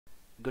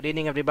Good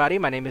evening everybody,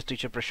 my name is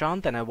Teacher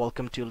Prashant and I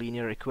welcome to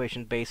Linear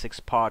Equation Basics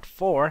Part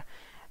 4,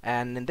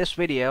 and in this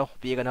video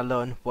we are going to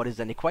learn what is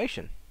an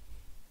equation.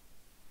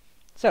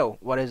 So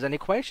what is an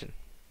equation?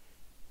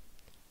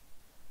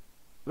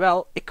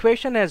 Well,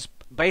 equation is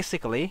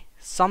basically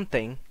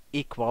something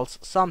equals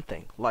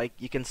something. Like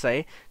you can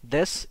say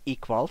this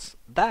equals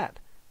that,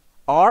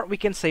 or we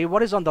can say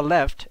what is on the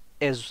left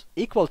is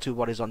equal to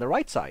what is on the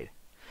right side.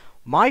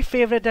 My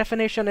favorite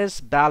definition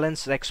is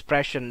balanced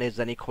expression is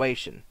an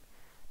equation,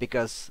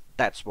 because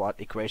that's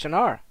what equations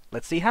are.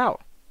 Let's see how.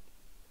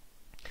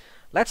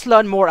 Let's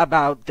learn more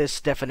about this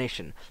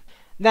definition.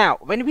 Now,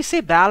 when we say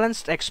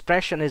balanced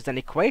expression is an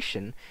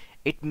equation,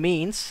 it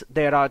means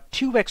there are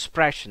two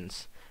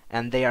expressions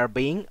and they are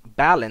being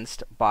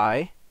balanced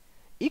by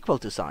equal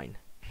to sign.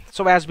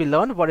 So as we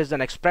learned what is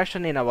an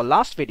expression in our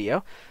last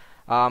video,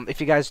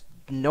 if you guys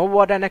know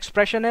what an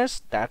expression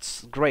is,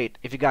 that's great.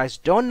 If you guys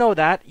don't know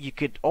that, you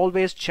could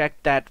always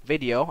check that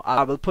video.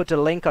 I will put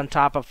a link on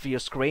top of your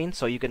screen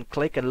so you can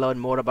click and learn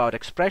more about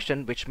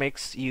expression, which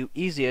makes you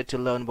easier to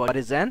learn what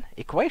is an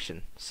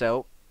equation.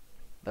 So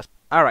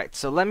alright,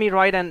 so let me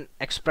write an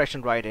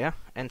expression right here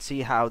and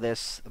see how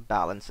this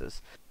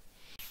balances.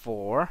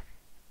 4x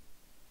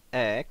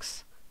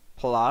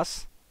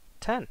plus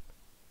 10.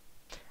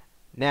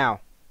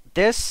 Now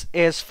this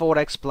is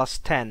 4x plus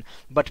 10,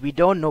 but we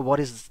don't know what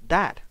is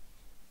that.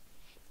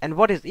 And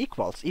what is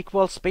equals?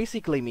 Equals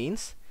basically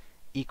means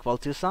equal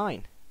to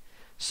sign.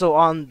 So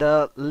on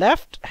the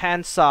left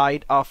hand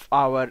side of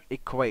our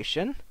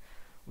equation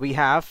we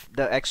have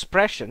the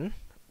expression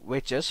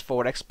which is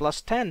 4x plus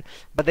 10,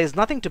 but there's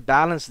nothing to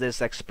balance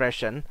this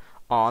expression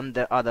on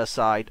the other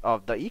side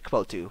of the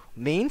equal to.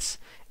 Means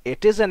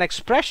it is an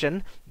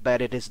expression but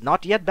it is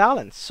not yet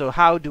balanced. So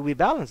how do we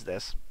balance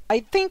this? I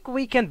think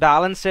we can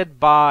balance it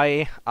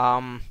by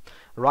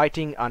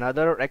writing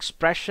another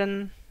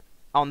expression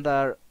on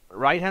the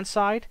right hand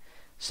side.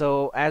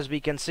 So as we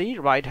can see,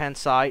 right hand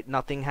side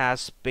nothing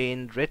has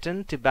been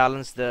written to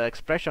balance the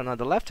expression on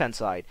the left hand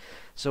side.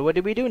 So what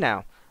do we do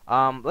now?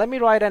 Let me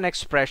write an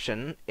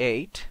expression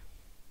 8x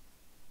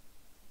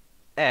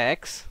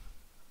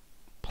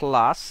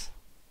plus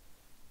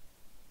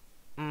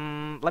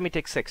let me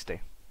take 60.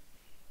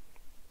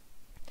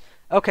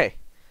 Okay,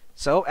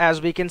 so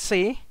as we can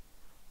see,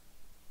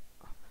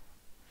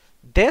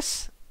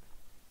 this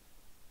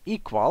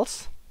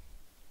equals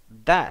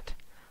that.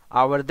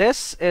 Our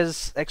this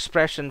is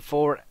expression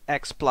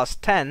 4x plus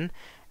 10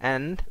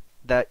 and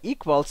the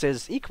equals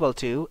is equal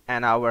to,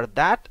 and our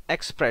that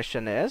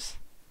expression is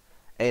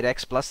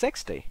 8x plus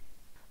 60.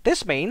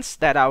 This means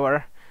that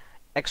our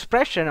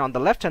expression on the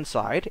left hand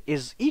side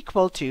is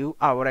equal to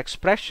our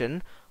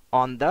expression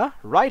on the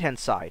right hand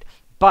side.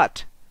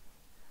 But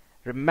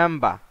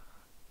remember,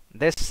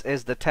 this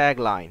is the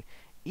tagline,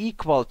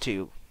 equal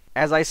to.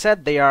 As I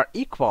said, they are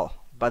equal,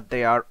 but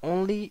they are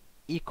only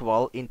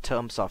equal in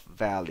terms of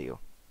value.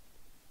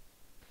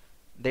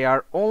 They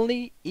are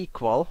only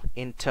equal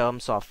in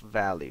terms of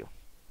value.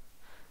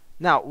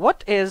 Now,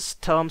 what is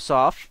terms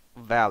of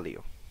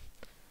value?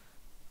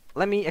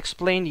 Let me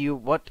explain you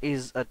what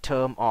is a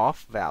term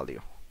of value.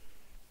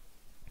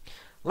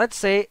 Let's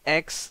say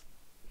x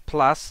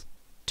plus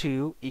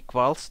 2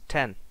 equals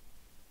 10.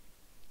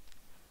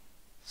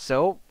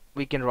 So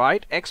we can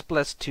write x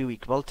plus 2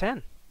 equal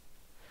 10.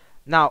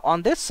 Now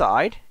on this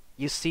side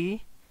you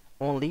see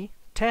only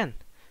 10,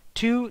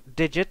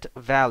 2-digit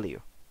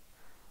value.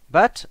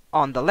 But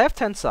on the left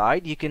hand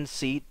side you can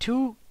see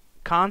two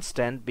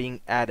constant being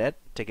added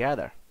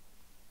together.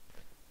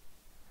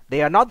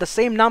 They are not the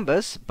same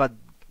numbers, but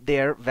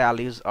their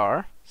values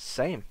are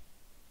same,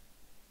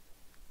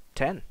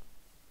 10.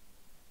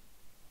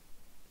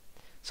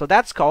 So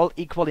that's called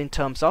equal in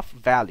terms of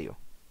value.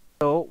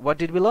 So what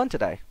did we learn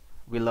today?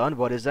 We learned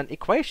what is an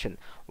equation.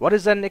 What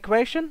is an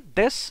equation?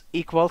 This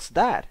equals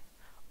that.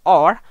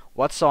 Or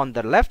what's on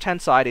the left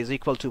hand side is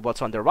equal to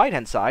what's on the right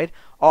hand side,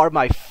 or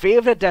my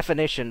favorite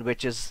definition,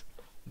 which is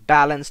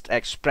balanced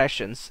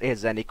expressions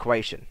is an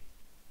equation.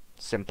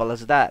 Simple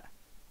as that.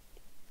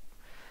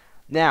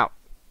 Now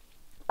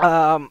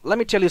let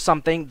me tell you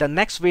something. The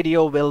next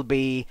video will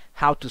be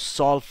how to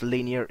solve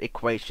linear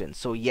equations.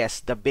 So yes,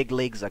 the big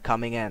leagues are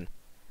coming in.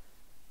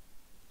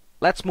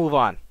 Let's move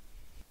on.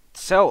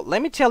 So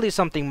let me tell you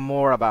something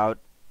more about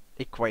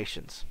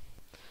equations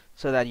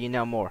so that you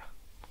know more,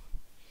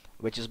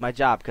 which is my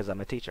job because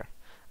I'm a teacher.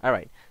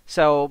 Alright,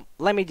 so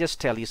let me just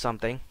tell you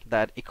something,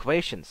 that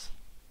equations,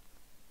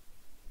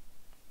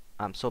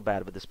 I'm so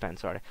bad with this pen,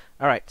 sorry.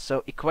 Alright,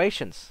 so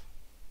equations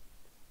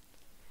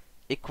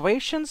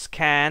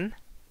can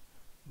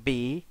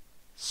be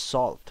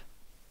solved.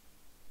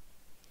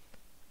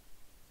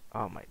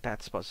 Oh my,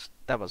 that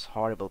was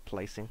horrible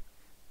placing.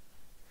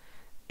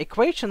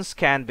 Equations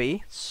can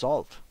be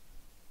solved.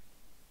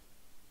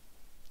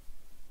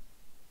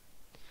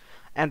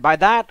 And by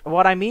that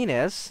what I mean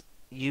is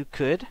you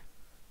could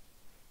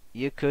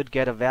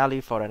get a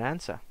value for an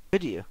answer.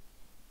 Could you?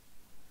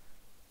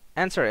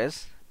 Answer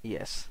is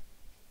yes.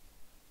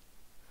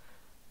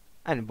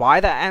 And why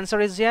the answer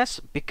is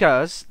yes?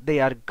 Because they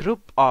are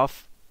group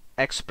of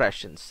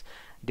expressions,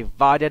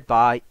 divided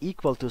by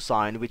equal to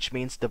sign, which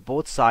means the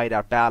both sides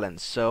are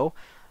balanced. So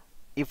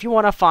if you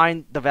want to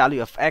find the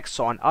value of x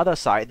on other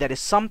side, there is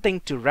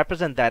something to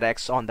represent that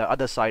x on the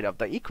other side of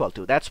the equal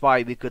to. That's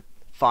why we could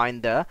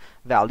find the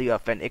value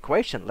of an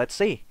equation. Let's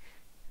see.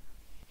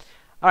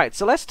 Alright,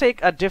 so let's take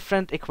a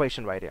different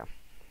equation right here.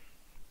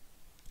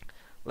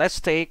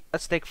 Let's take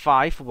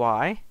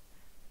 5y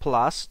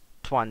plus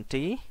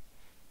 20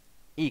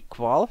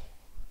 equal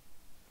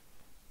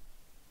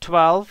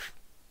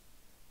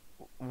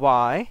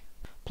 12y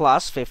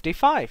plus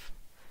 55.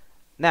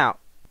 Now,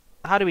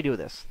 how do we do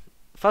this?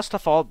 First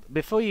of all,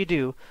 before you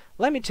do,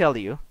 let me tell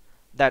you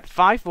that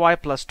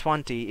 5y plus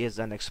 20 is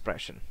an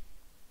expression,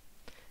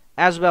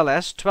 as well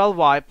as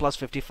 12y plus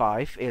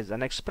 55 is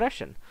an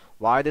expression.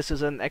 Why this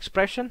is an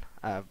expression?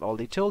 I've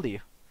already told you.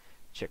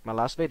 Check my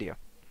last video.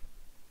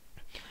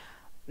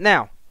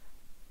 Now,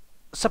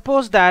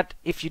 suppose that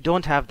if you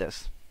don't have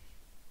this,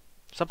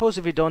 suppose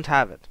if you don't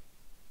have it,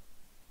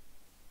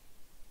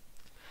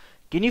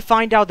 can you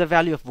find out the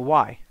value of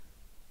y?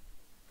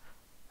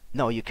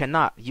 No, you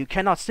cannot. You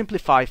cannot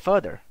simplify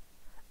further.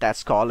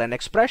 That's called an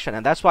expression,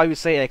 and that's why we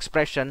say an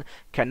expression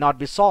cannot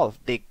be solved.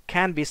 They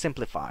can be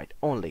simplified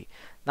only.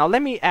 Now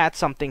let me add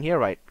something here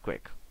right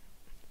quick.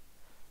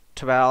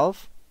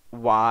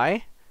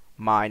 12y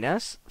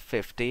minus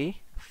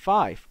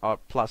 55 or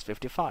plus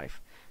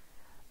 55.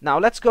 Now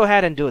let's go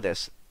ahead and do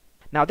this.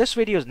 Now this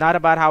video is not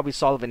about how we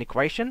solve an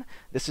equation.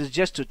 This is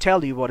just to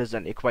tell you what is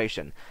an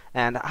equation,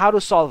 and how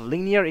to solve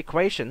linear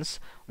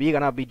equations we're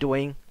gonna be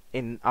doing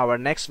in our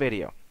next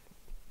video.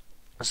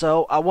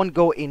 So I won't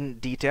go in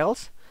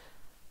details.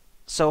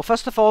 So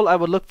first of all, I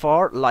would look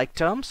for like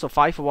terms. So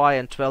 5y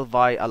and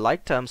 12y are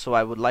like terms, so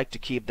I would like to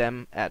keep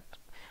them at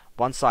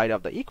one side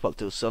of the equal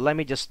to. So let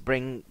me just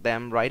bring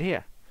them right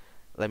here.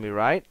 Let me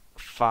write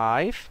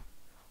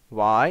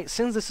 5y.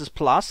 Since this is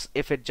plus,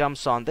 if it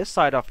jumps on this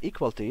side of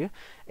equal to,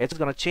 it's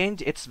going to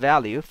change its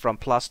value from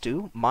plus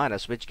to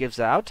minus, which gives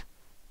out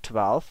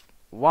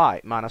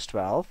 12y minus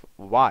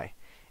 12y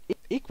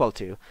equal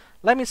to.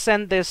 Let me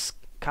send this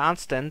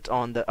constant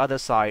on the other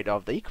side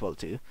of the equal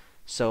to.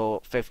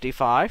 So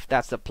 55,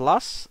 that's the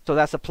plus. So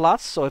that's a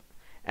plus. So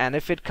and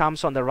if it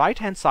comes on the right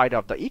hand side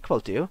of the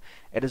equal to,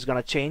 it is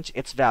going to change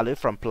its value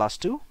from plus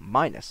to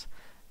minus.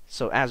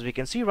 So as we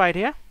can see right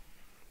here,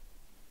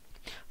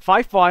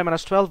 5y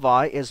minus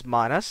 12y is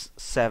minus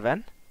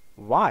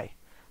 7y.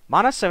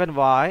 Minus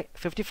 7y,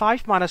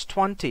 55 minus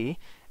 20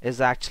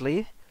 is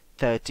actually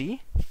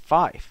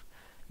 35.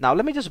 Now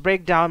let me just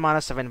break down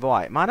minus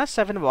 7y. Minus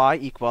 7y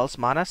equals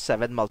minus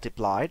 7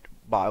 multiplied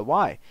by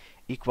y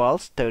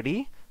equals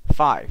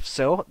 35.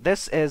 So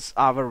this is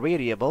our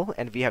variable,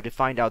 and we have to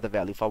find out the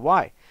value for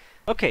y.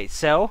 Okay,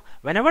 so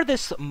whenever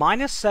this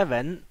minus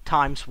 7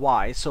 times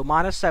y, so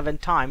minus 7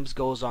 times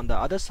goes on the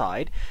other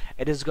side,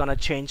 it is going to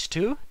change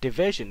to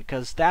division,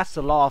 because that's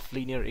the law of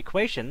linear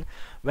equation.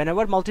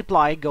 Whenever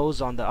multiply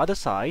goes on the other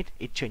side,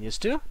 it changes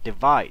to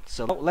divide.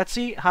 So let's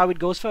see how it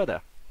goes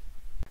further.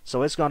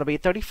 So it's going to be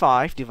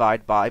 35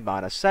 divided by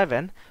minus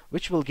 7,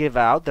 which will give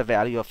out the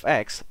value of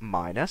x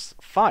minus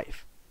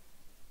 5.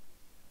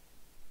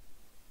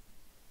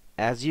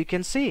 As you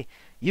can see,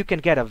 you can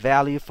get a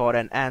value for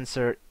an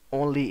answer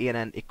only in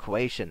an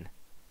equation,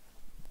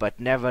 but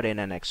never in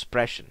an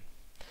expression.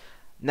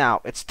 Now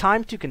it's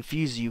time to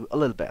confuse you a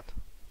little bit.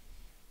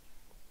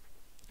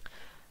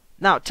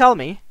 Now tell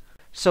me,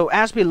 so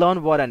as we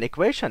learn what an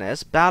equation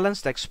is,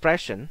 balanced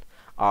expression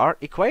are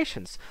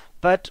equations.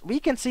 But we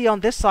can see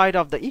on this side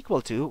of the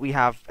equal to, we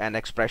have an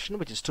expression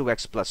which is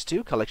 2x plus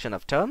 2, collection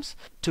of terms.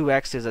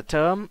 2x is a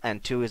term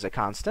and 2 is a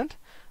constant,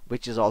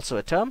 which is also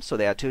a term, so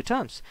there are two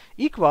terms.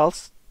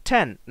 Equals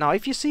 10. Now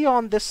if you see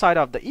on this side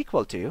of the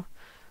equal to,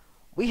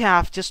 we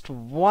have just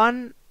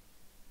one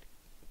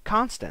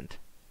constant.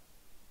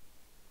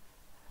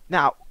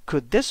 Now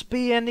could this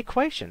be an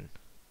equation?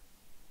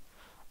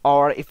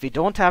 Or if we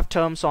don't have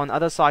terms on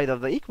other side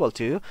of the equal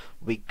to,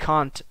 we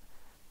can't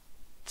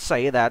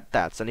say that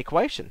that's an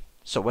equation.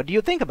 So what do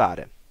you think about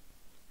it?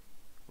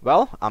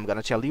 Well, I'm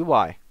gonna tell you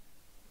why.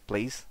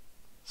 Please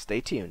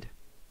stay tuned.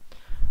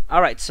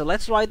 Alright, so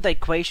let's write the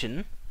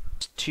equation.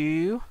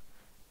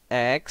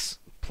 2x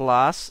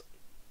plus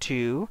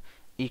 2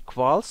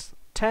 equals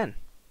 10.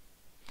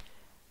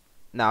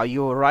 Now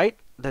you're right,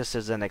 this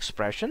is an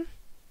expression,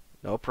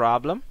 no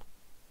problem.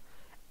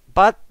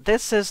 But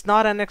this is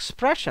not an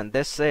expression,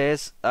 this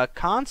is a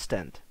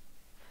constant.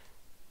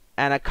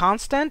 And a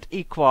constant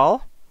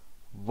equal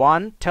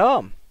one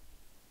term.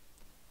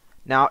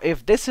 Now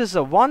if this is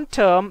a one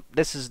term,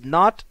 this is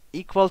not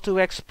equal to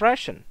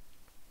expression.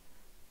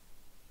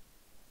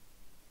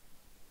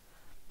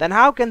 Then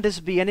how can this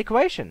be an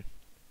equation?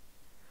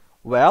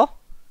 Well,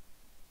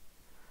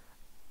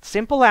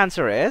 simple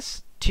answer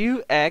is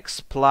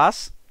 2x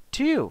plus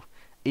 2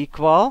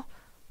 equal,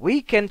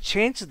 we can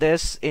change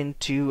this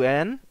into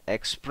an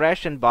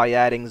expression by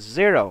adding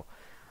 0.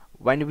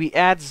 When we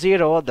add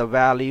 0, the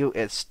value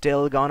is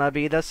still gonna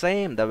be the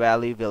same. The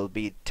value will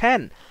be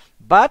 10.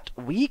 But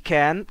we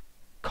can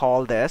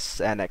call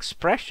this an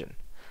expression.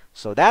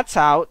 So that's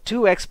how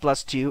 2x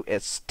plus 2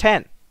 is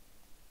 10.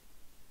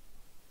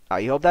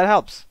 I hope that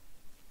helps.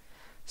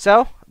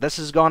 So this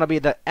is gonna be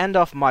the end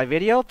of my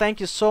video. Thank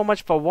you so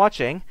much for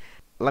watching.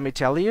 Let me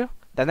tell you,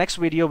 the next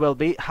video will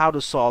be how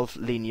to solve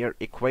linear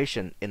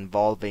equation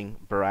involving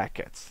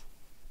brackets.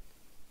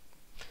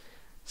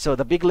 So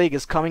the big league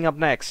is coming up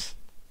next.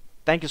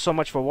 Thank you so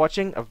much for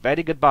watching. A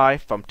very goodbye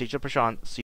from Teacher Prashant. See